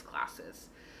advanced classes.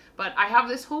 But I have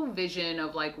this whole vision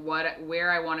of like where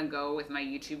I want to go with my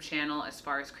YouTube channel as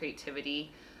far as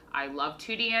creativity. I love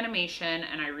 2D animation,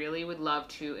 and I really would love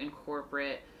to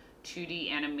incorporate 2D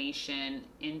animation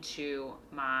into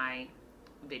my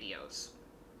videos.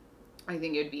 I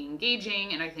think it'd be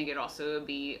engaging, and I think it'd also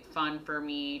be fun for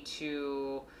me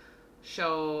to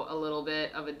show a little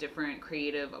bit of a different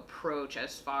creative approach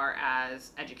as far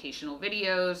as educational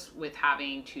videos with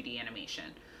having 2D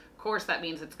animation. Of course, that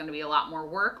means it's going to be a lot more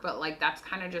work, but like that's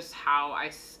kind of just how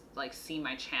I like see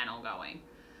my channel going.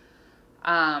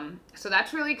 So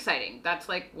that's really exciting. That's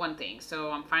like one thing.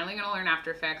 So I'm finally going to learn After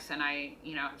Effects, and I,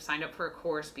 you know, signed up for a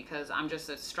course because I'm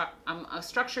just I'm a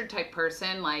structured type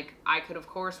person. Like I could of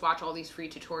course watch all these free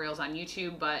tutorials on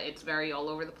YouTube, but it's very all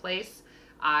over the place.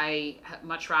 I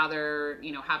much rather,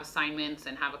 you know, have assignments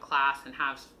and have a class and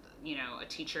have, you know, a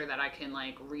teacher that I can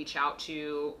like reach out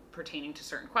to pertaining to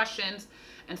certain questions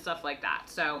and stuff like that.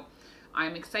 So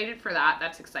I'm excited for that.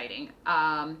 That's exciting.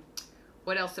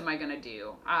 What else am I going to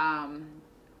do?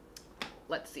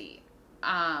 Let's see.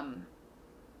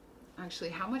 Actually,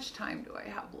 how much time do I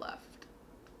have left?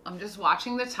 I'm just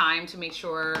watching the time to make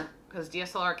sure, because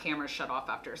DSLR cameras shut off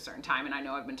after a certain time, and I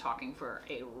know I've been talking for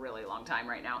a really long time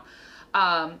right now.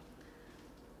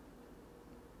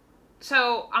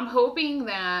 So I'm hoping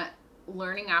that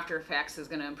learning After Effects is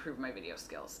going to improve my video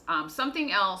skills.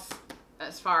 Something else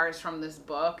as far as from this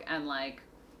book and like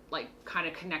kind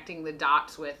of connecting the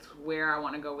dots with where I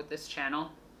want to go with this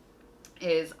channel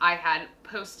is I had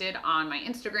posted on my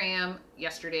Instagram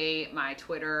yesterday, my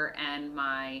Twitter, and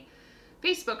my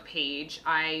Facebook page.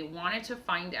 I wanted to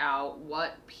find out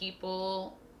what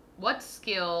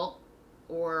skill,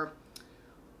 or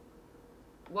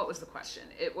what was the question?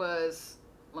 It was,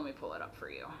 let me pull it up for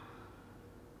you.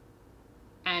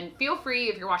 And feel free,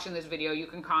 if you're watching this video, you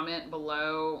can comment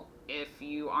below if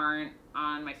you aren't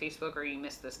on my Facebook or you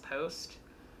missed this post.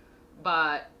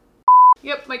 But,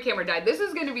 yep, my camera died. This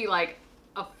is going to be like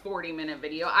a 40-minute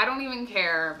video. I don't even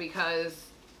care, because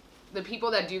the people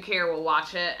that do care will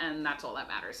watch it, and that's all that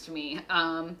matters to me.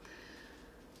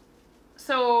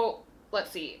 So,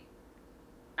 let's see.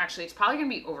 Actually, it's probably going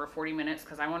to be over 40 minutes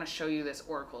because I want to show you this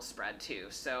Oracle spread too.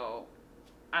 So,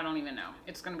 I don't even know.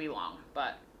 It's going to be long,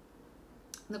 but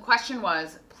the question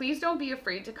was, please don't be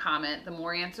afraid to comment. The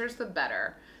more answers, the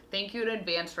better. Thank you in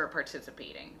advance for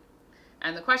participating.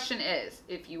 And the question is,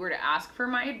 if you were to ask for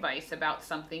my advice about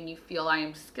something you feel I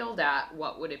am skilled at,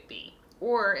 what would it be?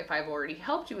 Or if I've already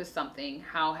helped you with something,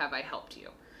 how have I helped you?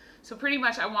 So pretty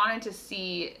much I wanted to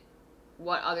see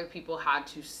what other people had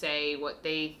to say, what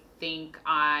they think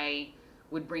I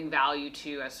would bring value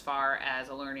to as far as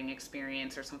a learning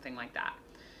experience or something like that.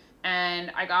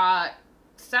 And I got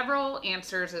several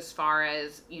answers as far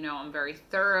as, you know, I'm very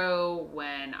thorough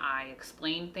when I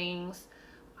explain things.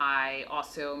 I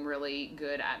also am really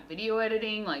good at video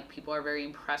editing. Like, people are very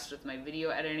impressed with my video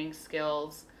editing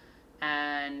skills.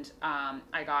 And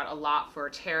I got a lot for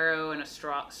tarot and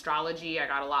astrology. I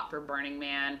got a lot for Burning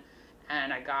Man.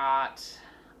 And I got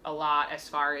a lot as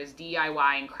far as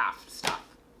DIY and craft stuff.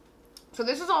 So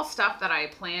this is all stuff that I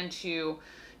plan to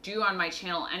do on my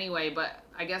channel anyway, but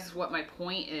I guess what my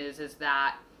point is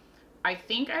that I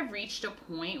think I've reached a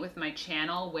point with my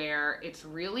channel where it's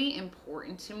really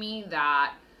important to me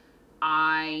that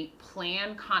I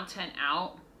plan content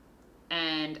out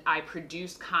and I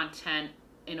produce content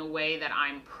in a way that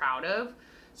I'm proud of.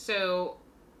 So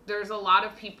there's a lot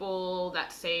of people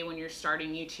that say when you're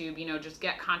starting YouTube, you know, just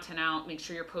get content out, make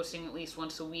sure you're posting at least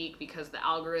once a week because the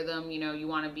algorithm, you know, you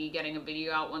want to be getting a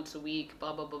video out once a week,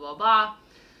 blah, blah, blah, blah, blah.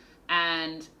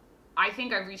 And I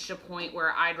think I've reached a point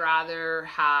where I'd rather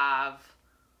have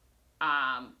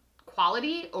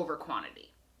quality over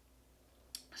quantity.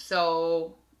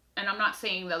 So, and I'm not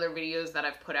saying the other videos that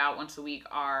I've put out once a week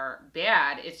are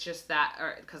bad. It's just that,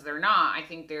 because they're not. I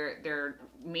think they're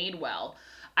made well.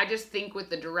 I just think with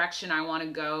the direction I want to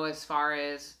go as far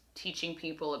as teaching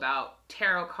people about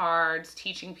tarot cards,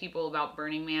 teaching people about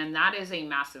Burning Man, that is a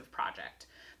massive project.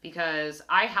 Because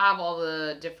I have all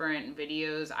the different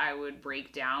videos I would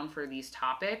break down for these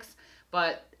topics,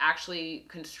 but actually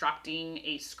constructing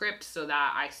a script so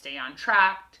that I stay on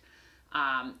track,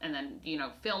 and then, you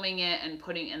know, filming it and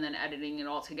and then editing it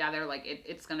all together, like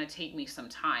it's going to take me some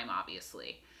time,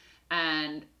 obviously.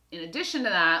 And in addition to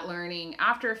that, learning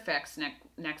After Effects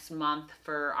next month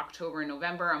for October and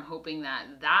November, I'm hoping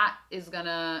that is going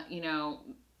to, you know,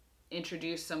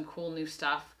 introduce some cool new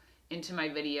stuff into my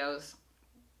videos.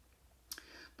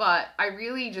 But I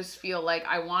really just feel like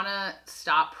I want to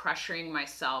stop pressuring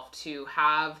myself to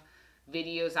have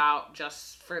videos out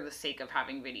just for the sake of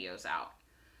having videos out.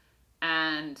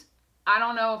 And I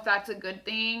don't know if that's a good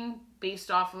thing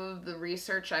based off of the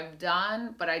research I've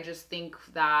done, but I just think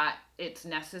that it's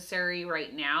necessary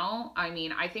right now. I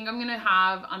mean, I think I'm going to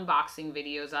have unboxing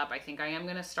videos up. I think I am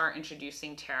going to start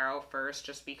introducing tarot first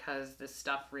just because this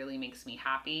stuff really makes me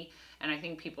happy. And I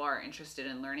think people are interested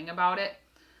in learning about it.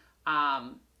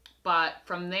 But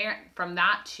from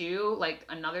that too, like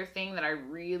another thing that I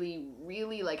really,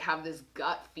 really like have this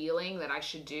gut feeling that I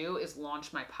should do is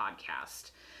launch my podcast.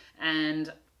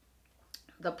 And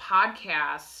the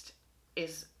podcast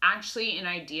is actually an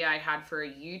idea I had for a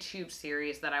YouTube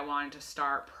series that I wanted to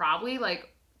start probably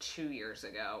like 2 years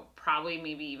ago, probably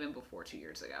maybe even before 2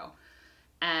 years ago.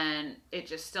 And it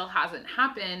just still hasn't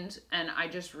happened. And I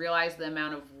just realized the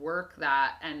amount of work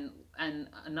that and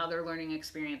another learning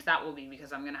experience that will be,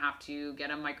 because I'm going to have to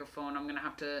get a microphone. I'm going to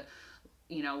have to,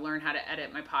 you know, learn how to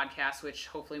edit my podcast, which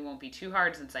hopefully won't be too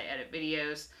hard since I edit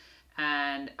videos.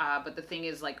 And, but the thing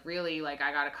is, like, really, like,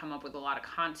 I got to come up with a lot of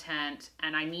content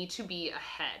and I need to be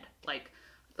ahead. Like,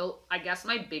 I guess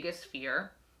my biggest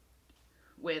fear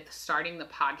with starting the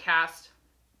podcast,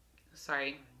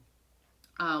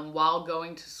 while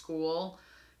going to school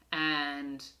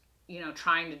and, you know,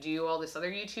 trying to do all this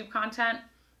other YouTube content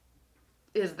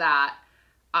is that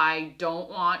I don't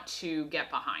want to get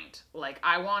behind. Like,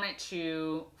 I want it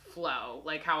to flow,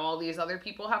 like how all these other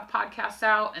people have podcasts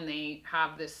out and they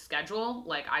have this schedule.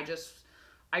 Like, I just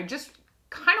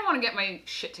kind of want to get my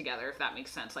shit together, if that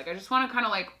makes sense. Like, I just want to kind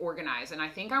of like organize. And I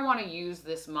think I want to use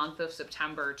this month of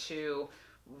September to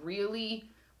really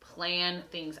plan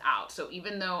things out. So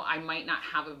even though I might not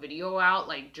have a video out,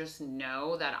 like, just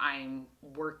know that I'm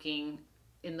working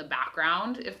in the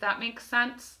background, if that makes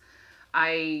sense.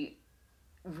 I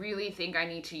really think I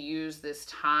need to use this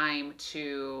time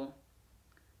to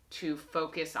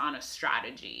focus on a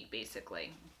strategy,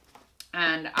 basically.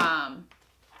 And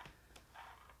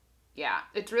yeah,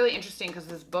 it's really interesting because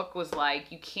this book was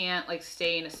like, you can't like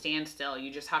stay in a standstill. You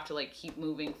just have to like keep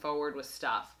moving forward with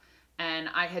stuff. And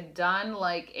I had done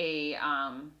like a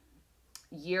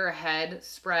year ahead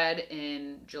spread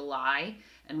in July,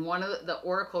 and one of the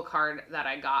oracle card that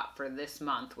I got for this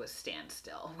month was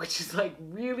standstill, which is like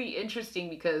really interesting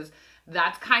because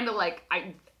that's kind of like,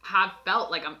 I have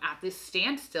felt like I'm at this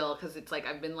standstill because it's like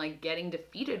I've been like getting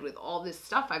defeated with all this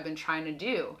stuff I've been trying to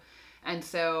do. And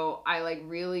so I like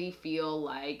really feel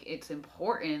like it's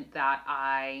important that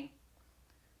I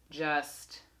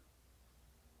just,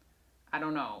 I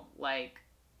don't know, like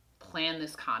plan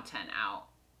this content out.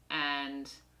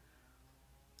 And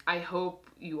I hope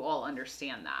you all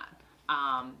understand that,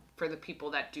 for the people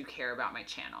that do care about my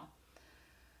channel.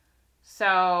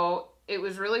 So it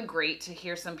was really great to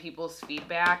hear some people's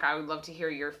feedback. I would love to hear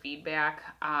your feedback.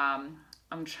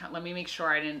 Let me make sure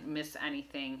I didn't miss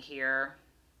anything here,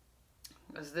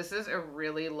 because this is a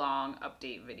really long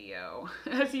update video,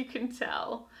 as you can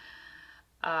tell.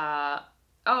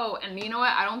 Oh, and you know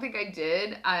what? I don't think I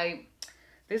did.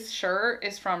 This shirt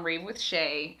is from Rave with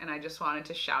Shay, and I just wanted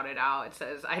to shout it out. It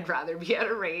says, I'd rather be at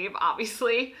a rave,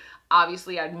 obviously.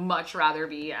 Obviously, I'd much rather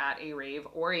be at a rave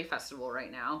or a festival right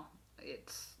now.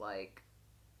 It's like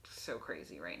so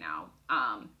crazy right now.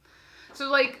 So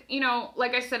like, you know,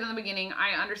 like I said in the beginning,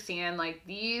 I understand like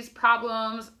these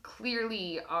problems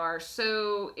clearly are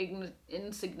so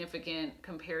insignificant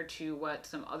compared to what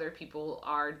some other people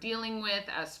are dealing with,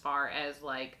 as far as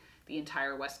like the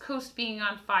entire West Coast being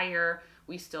on fire.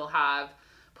 We still have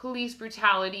police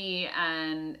brutality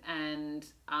and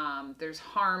there's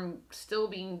harm still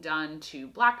being done to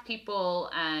Black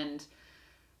people and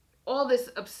all this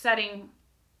upsetting,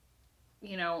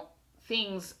 you know,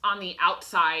 things on the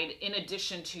outside in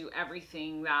addition to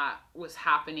everything that was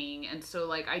happening. And so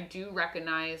like I do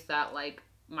recognize that like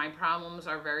my problems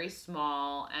are very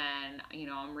small, and you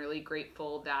know, I'm really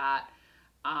grateful that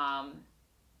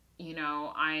you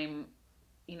know, I'm,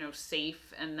 you know,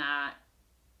 safe, and that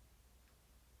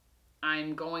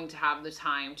I'm going to have the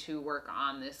time to work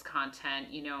on this content.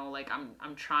 You know, like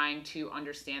I'm trying to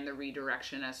understand the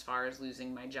redirection as far as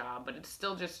losing my job, but it's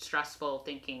still just stressful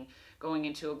thinking going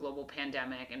into a global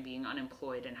pandemic and being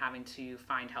unemployed and having to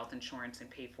find health insurance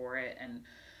and pay for it. And,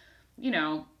 you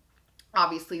know,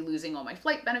 obviously losing all my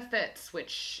flight benefits,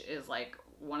 which is like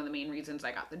one of the main reasons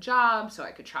I got the job, so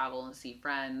I could travel and see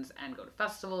friends and go to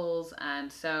festivals.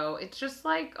 And so it's just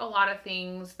like a lot of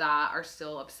things that are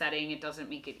still upsetting. It doesn't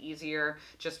make it easier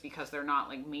just because they're not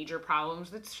like major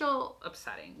problems. It's still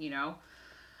upsetting, you know?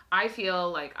 I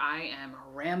feel like I am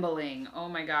rambling. Oh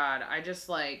my God. I just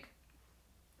like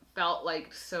felt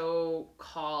like so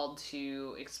called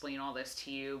to explain all this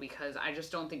to you, because I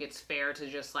just don't think it's fair to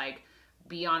just like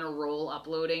be on a roll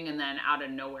uploading and then out of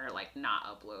nowhere like not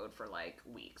upload for like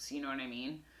weeks, you know what I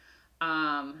mean?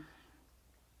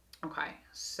 Okay,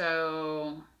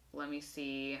 so let me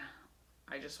see.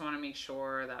 I just want to make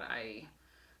sure that I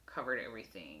covered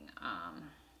everything.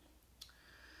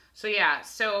 So yeah,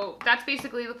 so that's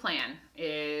basically the plan,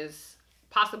 is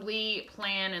possibly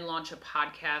plan and launch a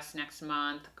podcast next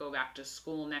month, go back to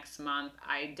school next month.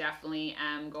 I definitely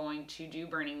am going to do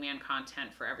Burning Man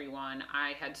content for everyone.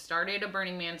 I had started a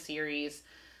Burning Man series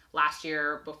last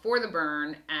year before the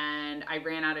burn, and I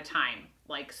ran out of time.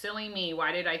 Like, silly me,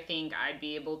 why did I think I'd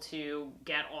be able to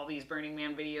get all these Burning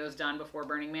Man videos done before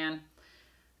Burning Man?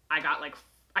 I got like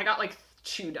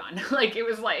 2 done. Like, it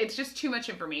was like, it's just too much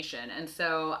information. And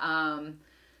so,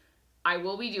 I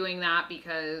will be doing that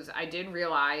because I did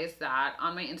realize that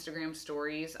on my Instagram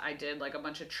stories, I did like a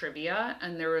bunch of trivia,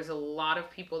 and there was a lot of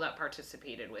people that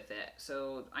participated with it.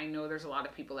 So I know there's a lot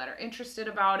of people that are interested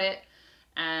about it.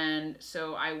 And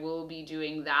so I will be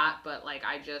doing that, but like,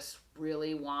 I just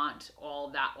really want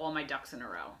all my ducks in a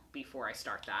row before I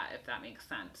start that, if that makes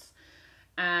sense.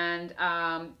 And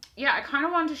yeah, I kind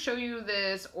of wanted to show you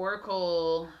this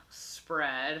Oracle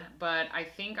spread, but I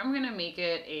think I'm going to make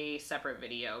it a separate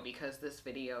video because this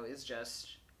video is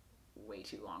just way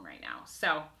too long right now.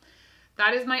 So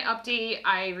that is my update.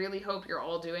 I really hope you're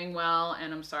all doing well,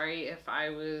 and I'm sorry if I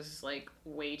was like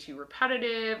way too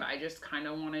repetitive. I just kind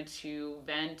of wanted to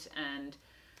vent and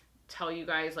tell you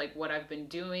guys like what I've been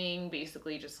doing,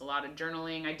 basically just a lot of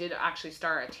journaling. I did actually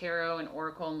start a tarot and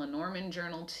Oracle and Lenormand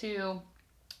journal too.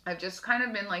 I've just kind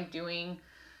of been like doing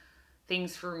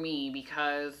things for me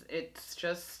because it's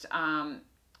just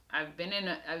I've been in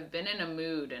a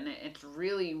mood, and it's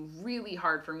really, really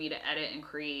hard for me to edit and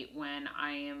create when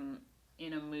I am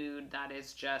in a mood that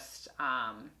is just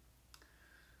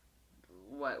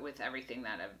what with everything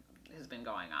that has been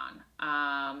going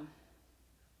on.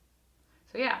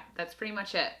 So yeah, that's pretty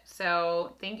much it.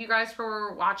 So thank you guys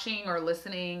for watching or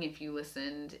listening if you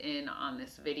listened in on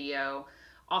this video.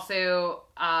 Also,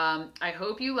 I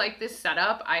hope you like this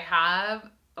setup.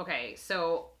 Okay,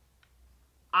 so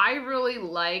I really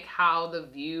like how the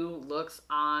view looks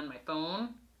on my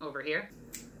phone over here.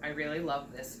 I really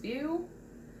love this view,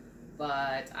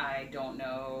 but I don't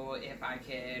know if I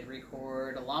could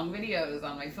record long videos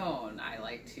on my phone. I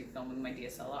like to film with my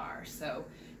DSLR, so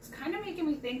it's kind of making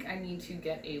me think I need to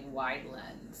get a wide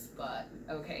lens, but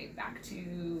okay, back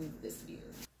to this view.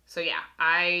 So yeah,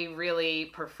 I really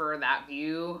prefer that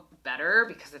view better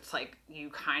because it's like you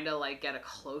kind of like get a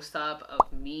close-up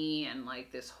of me and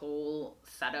like this whole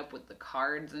setup with the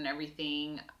cards and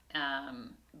everything.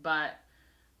 But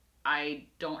I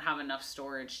don't have enough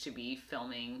storage to be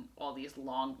filming all these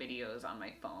long videos on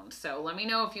my phone. So let me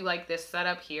know if you like this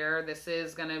setup here. This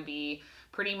is gonna be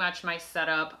pretty much my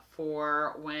setup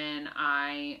for when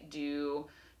I do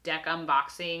deck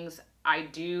unboxings. I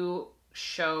do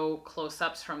show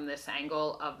close-ups from this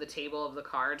angle of the table of the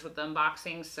cards with the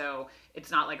unboxing, so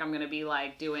it's not like I'm gonna be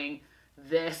like doing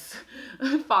this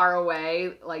far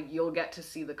away. Like, you'll get to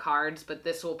see the cards, but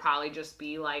this will probably just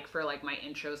be like for like my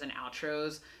intros and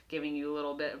outros, giving you a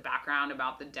little bit of background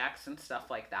about the decks and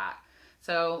stuff like that.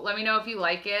 So let me know if you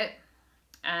like it,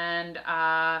 and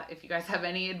if you guys have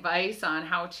any advice on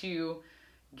how to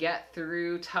get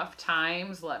through tough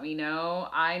times, let me know.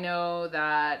 I know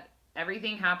that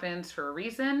everything happens for a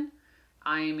reason.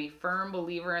 I am a firm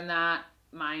believer in that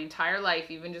my entire life,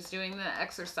 even just doing the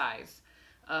exercise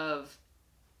of,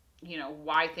 you know,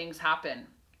 why things happen.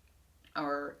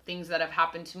 or things that have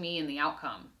happened to me and the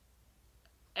outcome.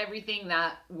 Everything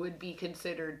that would be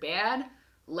considered bad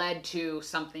led to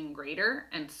something greater.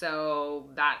 And so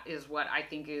that is what I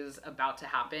think is about to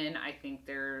happen. I think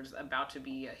there's about to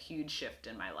be a huge shift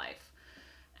in my life.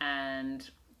 And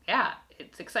yeah,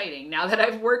 it's exciting now that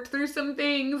I've worked through some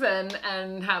things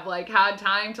and have like had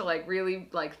time to like really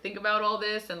like think about all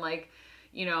this and like,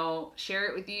 you know, share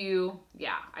it with you.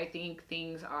 Yeah, I think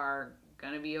things are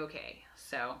gonna be okay.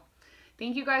 So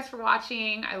thank you guys for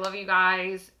watching. I love you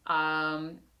guys.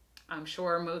 I'm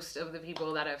sure most of the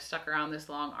people that have stuck around this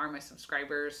long are my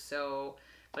subscribers. So,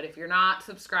 but if you're not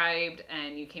subscribed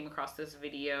and you came across this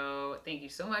video, thank you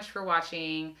so much for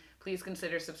watching. Please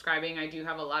consider subscribing. I do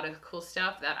have a lot of cool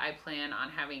stuff that I plan on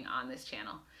having on this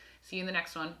channel. See you in the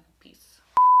next one. Peace.